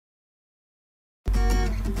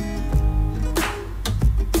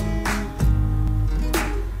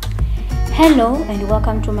Hello and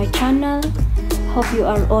welcome to my channel. Hope you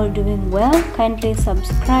are all doing well. Kindly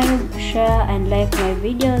subscribe, share and like my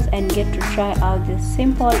videos and get to try out this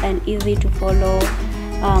simple and easy to follow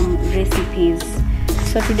recipes.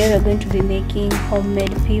 So today we're going to be making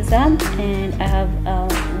homemade pizza, and I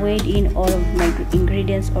have weighed in all of my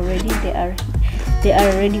ingredients already. They are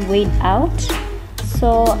already weighed out.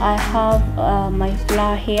 So I have my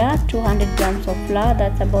flour here, 200 grams of flour,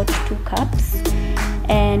 that's about 2 cups.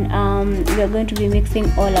 And we are going to be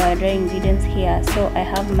mixing all our dry ingredients here. So I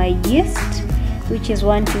have my yeast, which is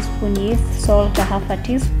 1 teaspoon yeast, salt half a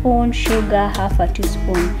teaspoon, sugar half a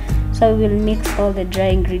teaspoon. So we will mix all the dry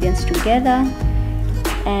ingredients together,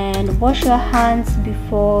 and wash your hands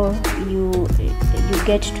before you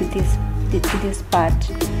get to this part.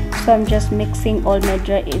 So I'm just mixing all my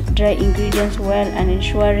dry ingredients well and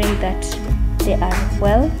ensuring that they are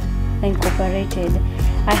well incorporated.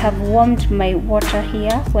 I have warmed my water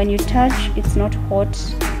here. When you touch, it's not hot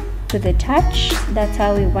to the touch. That's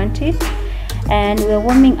how we want it. And we're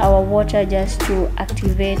warming our water just to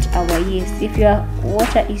activate our yeast. If your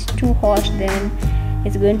water is too hot, then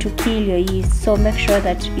it's going to kill your yeast. So make sure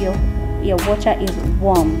that your water is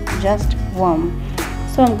warm, just warm.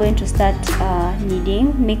 So I'm going to start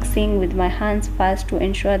kneading, mixing with my hands first to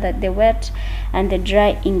ensure that the wet and the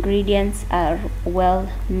dry ingredients are well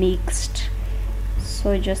mixed.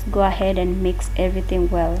 So just go ahead and mix everything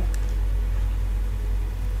well.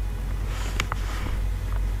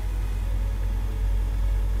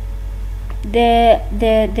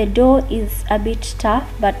 The dough is a bit tough,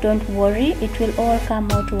 but don't worry, it will all come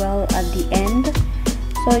out well at the end.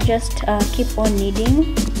 So just keep on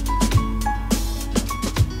kneading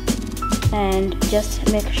and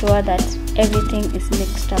just make sure that everything is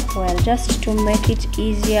mixed up well. Just to make it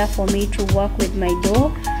easier for me to work with my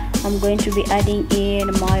dough, I'm going to be adding in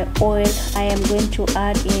my oil. I am going to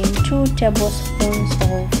add in 2 tablespoons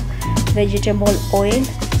of vegetable oil.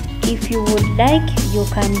 If you would like, you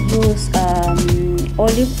can use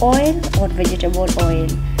olive oil or vegetable oil.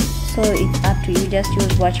 So it's up to you, just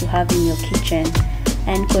use what you have in your kitchen.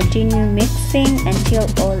 And continue mixing until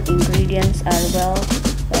all ingredients are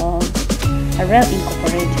well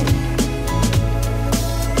incorporated.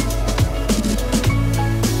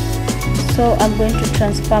 So I'm going to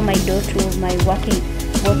transfer my dough to my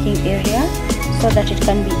working area so that it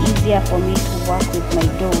can be easier for me to work with my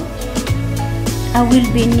dough. I will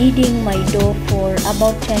be kneading my dough for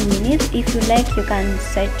about 10 minutes. If you like, you can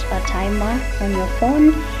set a timer on your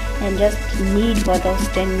phone and just knead for those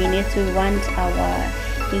 10 minutes. We want our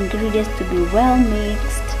ingredients to be well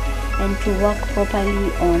mixed and to work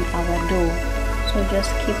properly on our dough. So just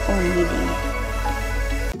keep on kneading.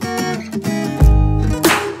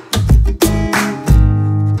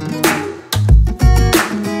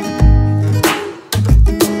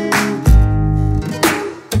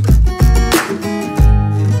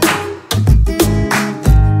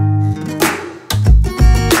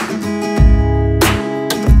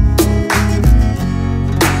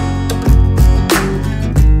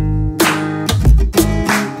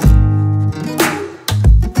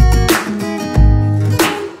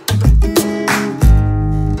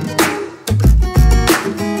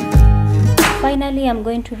 Finally, I'm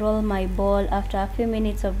going to roll my ball. After a few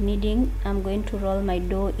minutes of kneading, I'm going to roll my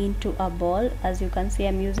dough into a ball. As you can see,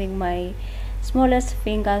 I'm using my smallest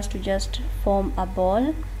fingers to just form a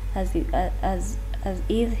ball as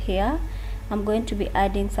is here. I'm going to be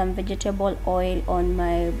adding some vegetable oil on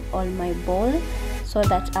my bowl so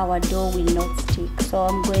that our dough will not stick. So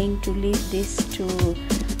I'm going to leave this to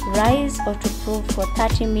rise or to cook for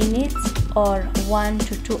 30 minutes or 1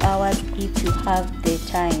 to 2 hours if you have the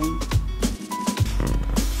time.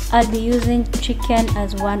 I'll be using chicken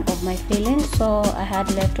as one of my fillings. So I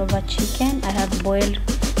had leftover chicken. I have boiled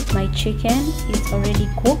my chicken. It's already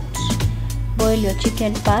cooked. Boil your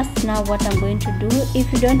chicken first. Now what I'm going to do,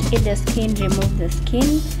 if you don't eat the skin, remove the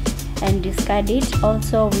skin and discard it.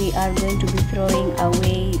 Also, we are going to be throwing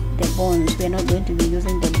away the bones. We are not going to be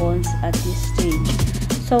using the bones at this stage.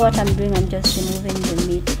 So what I'm doing, I'm just removing the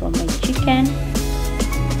meat from my chicken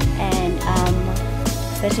and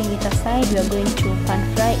setting it aside. We are going to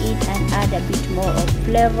pan fry it and add a bit more of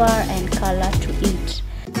flavor and color to it.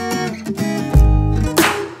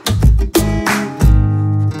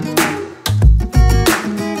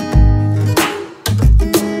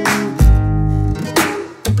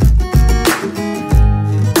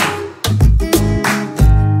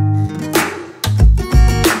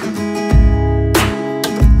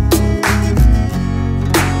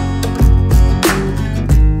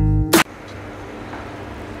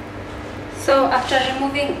 So after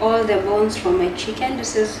removing all the bones from my chicken,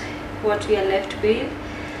 this is what we are left with.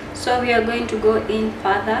 So we are going to go in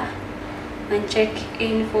further and check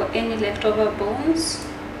in for any leftover bones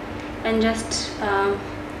and just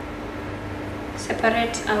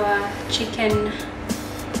separate our chicken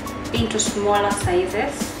into smaller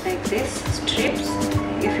sizes like this, strips,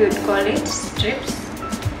 if you'd call it strips,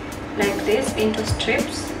 like this, into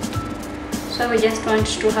strips. So we just want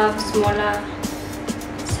to have smaller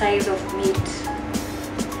size of meat.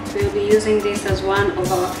 We'll be using this as one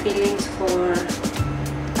of our fillings for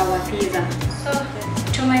our pizza. So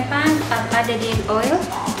to my pan, I've added in oil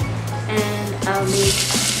and I'll be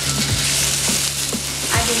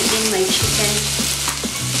adding in my chicken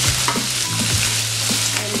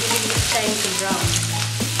and giving it time to brown.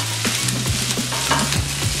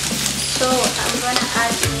 So I'm gonna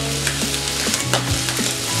add in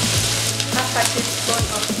half a teaspoon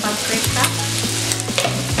of paprika,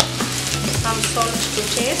 some salt to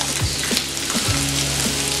taste,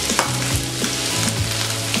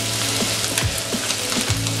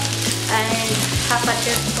 and half a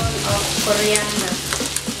teaspoon of coriander,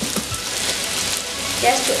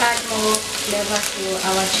 just to add more flavor to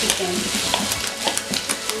our chicken.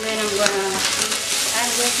 And then I'm going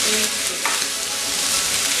to mix it.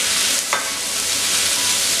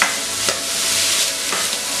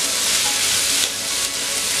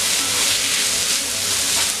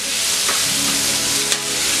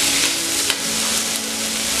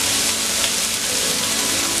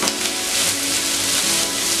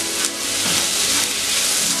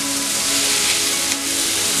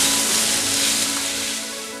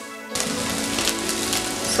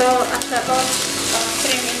 So after about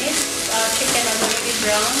 3 minutes, our chicken is already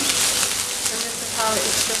browned, and this is how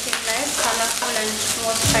it's looking like, colorful and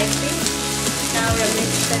more spicy. Now we are going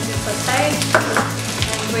to set this aside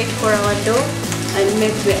and wait for our dough and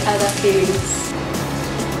make the other fillings.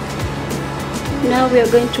 Now we are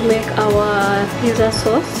going to make our pizza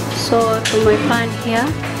sauce. So to my pan here,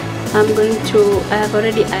 I have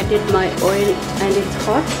already added my oil and it's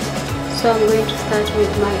hot. So I'm going to start with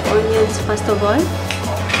my onions first of all.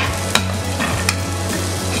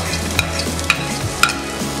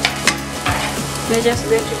 We're just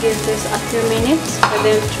going to give this a few minutes for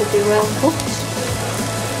them to be well cooked.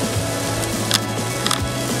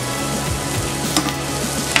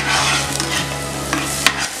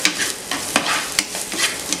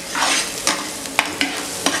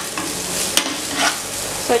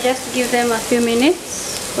 So just give them a few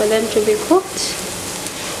minutes for them to be cooked.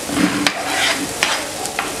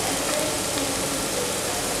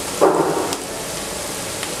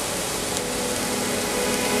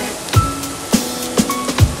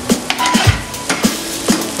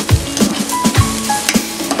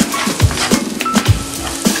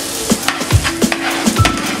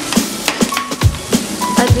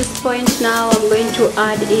 At this point now, I'm going to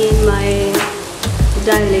add in my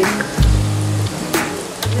garlic.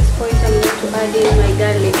 At this point, I'm going to add in my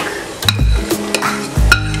garlic.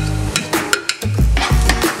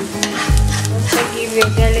 Also give your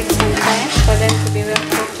garlic some time for them to be well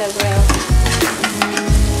cooked as well.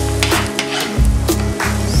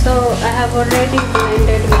 So I have already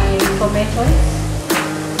blended my tomatoes.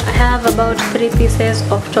 I have about 3 pieces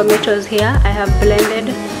of tomatoes here. I have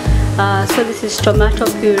blended. So this is tomato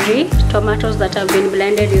puree. Tomatoes that have been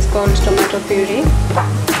blended is called tomato puree.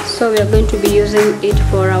 So we are going to be using it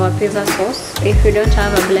for our pizza sauce. If you don't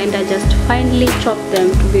have a blender, just finely chop them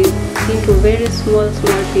to be into very small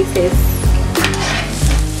pieces.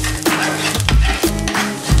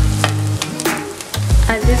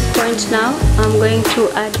 At this point now, I'm going to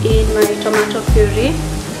add in my tomato puree.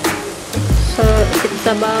 So it's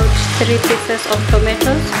about 3 pieces of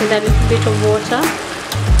tomatoes with a little bit of water.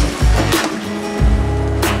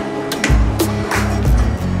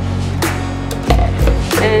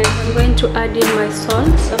 And I'm going to add in my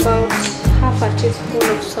salt, about half a teaspoon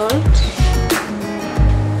of salt,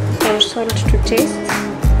 or salt to taste.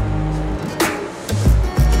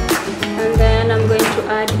 And then I'm going to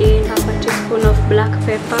add in half a teaspoon of black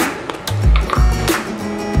pepper.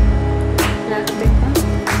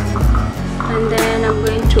 And then I'm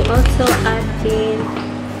going to also add in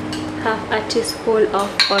half a teaspoon of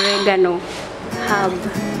oregano herb.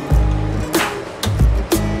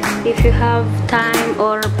 If you have thyme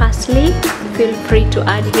or parsley, feel free to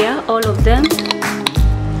add here, all of them.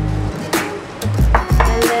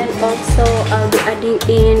 And then also I'll be adding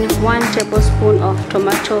in 1 tablespoon of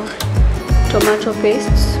tomato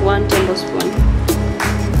paste, 1 tablespoon,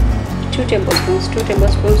 2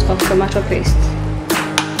 tablespoons of tomato paste.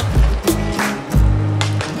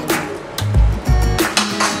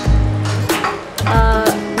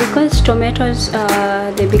 Because tomatoes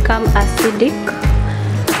they become acidic,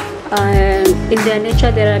 In their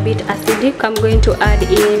nature they are a bit acidic. I'm going to add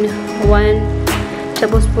in 1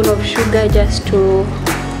 tablespoon of sugar just to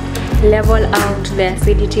level out the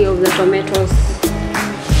acidity of the tomatoes.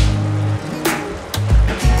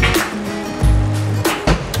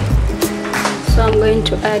 So I'm going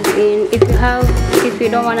to add in, if you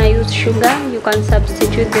don't want to use sugar, you can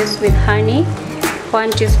substitute this with honey,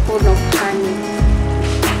 1 teaspoon of honey.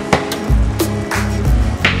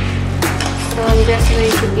 So I'm just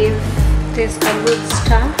going to give this a good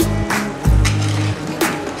stir.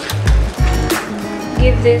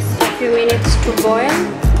 Give this a few minutes to boil,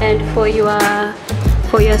 and for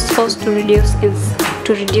your sauce to reduce.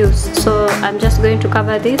 So I'm just going to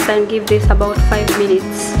cover this and give this about 5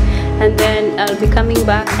 minutes, and then I'll be coming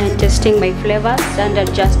back and testing my flavors and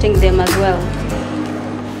adjusting them as well.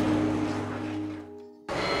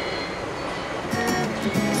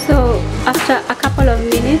 So after a couple of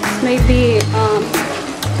minutes, maybe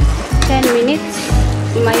 10 minutes,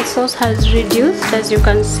 my sauce has reduced. As you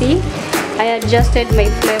can see, I adjusted my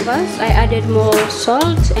flavors. I added more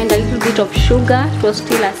salt and a little bit of sugar. It was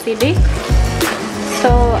still acidic. So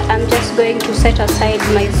I'm just going to set aside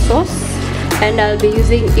my sauce, and I'll be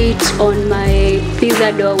using it on my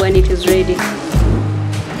pizza dough when it is ready.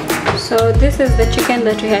 So this is the chicken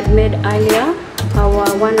that we had made earlier,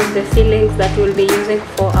 one of the fillings that we'll be using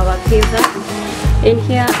for our pizza. In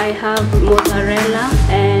here I have mozzarella,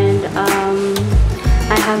 and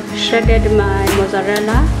I have shredded my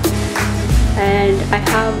mozzarella, and I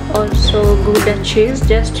have also Gouda cheese.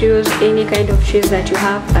 Just use any kind of cheese that you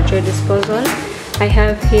have at your disposal. I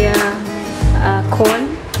have here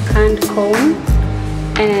canned corn,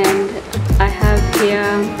 and I have here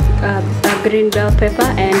a green bell pepper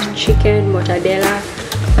and chicken mortadella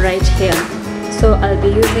right here. So I'll be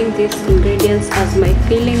using these ingredients as my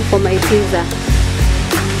filling for my pizza.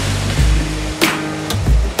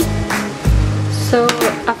 So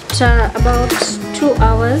after about 2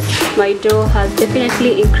 hours, my dough has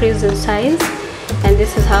definitely increased in size, and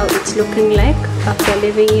this is how it's looking like after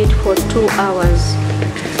leaving it for 2 hours.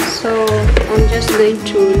 So I'm just going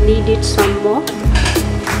to knead it some more.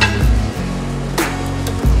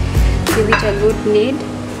 Give it a good knead.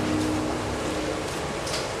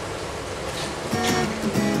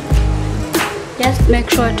 Just make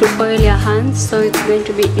sure to oil your hands, so it's going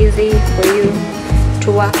to be easy for you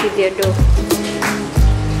to work with your dough.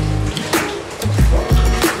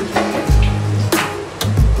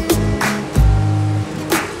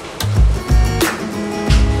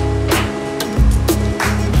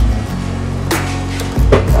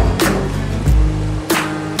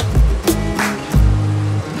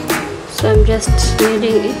 So I'm just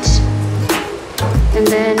kneading it, and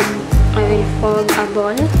then I will form a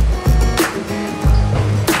ball.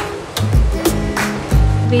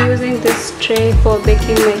 Be using this tray for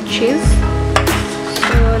baking my cheese,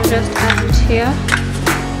 so I'll just add it here.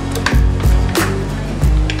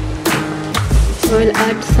 We'll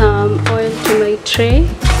add some oil to my tray.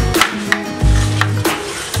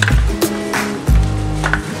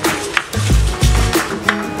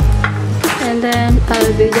 And then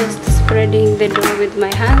I'll be just spreading the dough with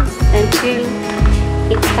my hands until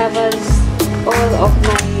it covers all of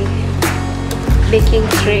my baking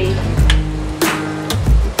tray.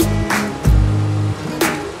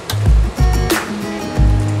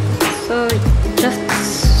 So just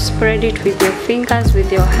spread it with your fingers,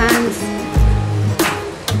 with your hands,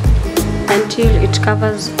 until it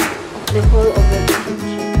covers the whole of the baking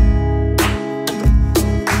tray.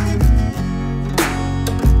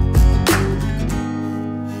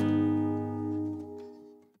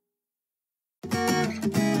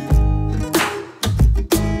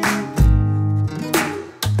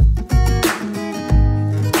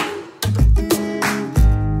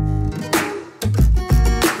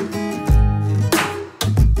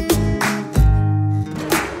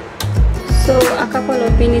 So a couple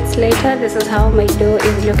of minutes later, this is how my dough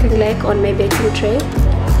is looking like on my baking tray.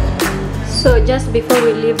 So just before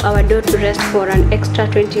we leave our dough to rest for an extra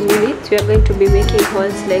 20 minutes, we are going to be making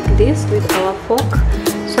holes like this with our fork,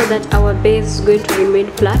 so that our base is going to remain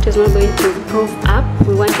flat. It's not going to proof up.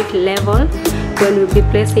 We want it level. When we'll be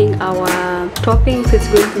placing our toppings, it's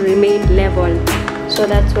going to remain level. So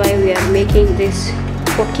that's why we are making this,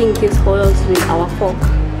 poking these holes with our fork.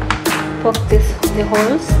 Poke the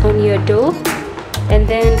holes on your dough, and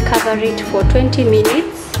then cover it for 20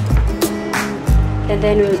 minutes, and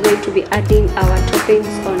then we're going to be adding our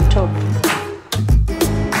toppings on top.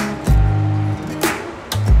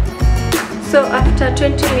 So after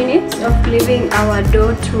 20 minutes of leaving our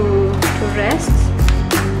dough to rest,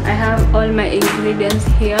 I have all my ingredients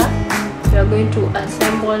here. we are going to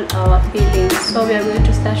assemble our fillings. So we are going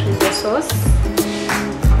to start with the sauce.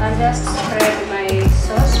 I'll just spread my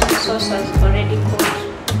sauce. My sauce has already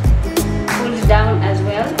cooled down as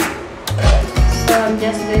well. So I'm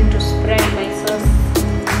just going to spread my sauce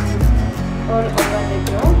all over the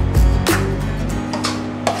dough.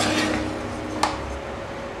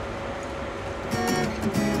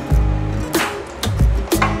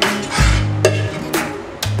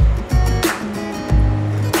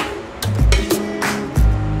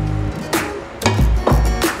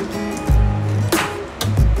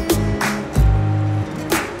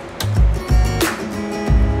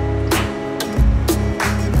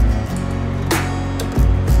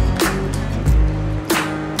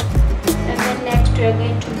 We are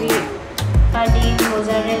going to be adding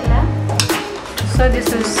mozzarella. So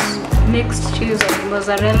this is mixed cheese of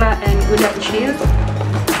mozzarella and Gouda cheese.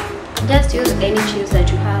 Just use any cheese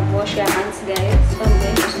that you have. Wash your hands, guys. So I'm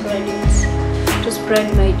going to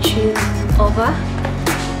spread my cheese over.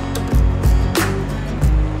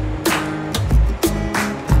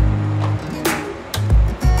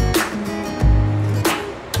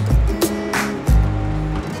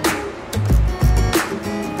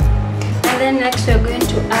 Then next we are going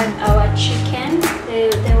to add our chicken,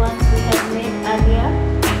 the ones we have made earlier.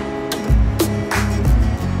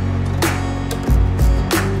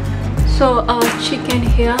 So our chicken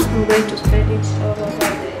here, I'm going to spread it all over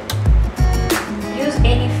there. Use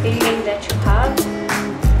any filling that you have.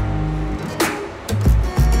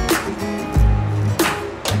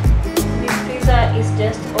 The pizza is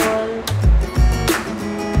just all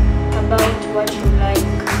about what you like.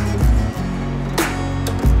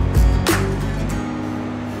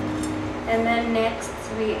 And then next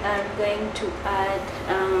we are going to add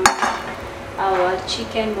our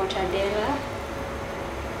chicken mortadella.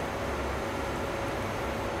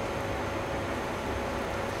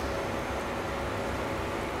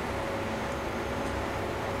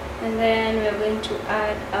 And then we are going to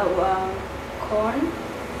add our corn,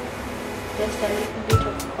 just a little bit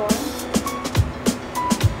of corn.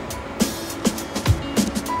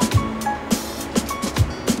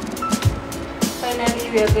 Finally,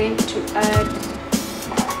 we are going to add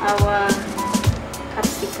our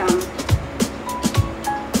capsicum,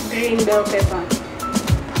 green bell pepper.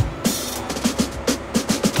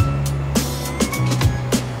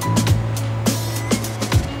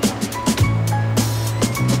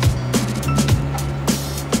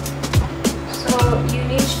 So you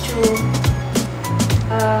need to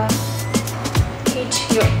heat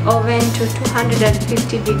your oven to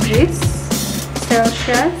 250 degrees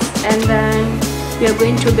Celsius, and then we are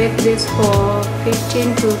going to bake this for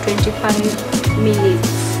 15 to 25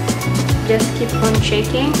 minutes. Just keep on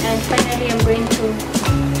shaking, and finally I'm going to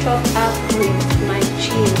top up with my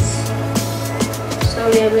cheese. So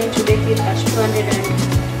we are going to bake it at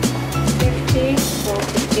 250 for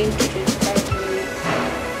 15 to 25 minutes.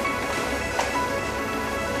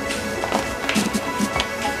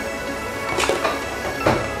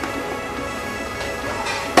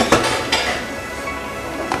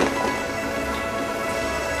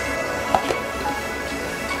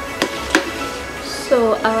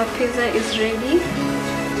 So our pizza is ready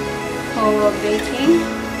for baking.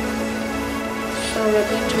 So we're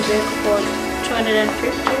going to bake for 250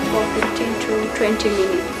 for 15 to 20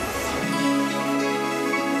 minutes.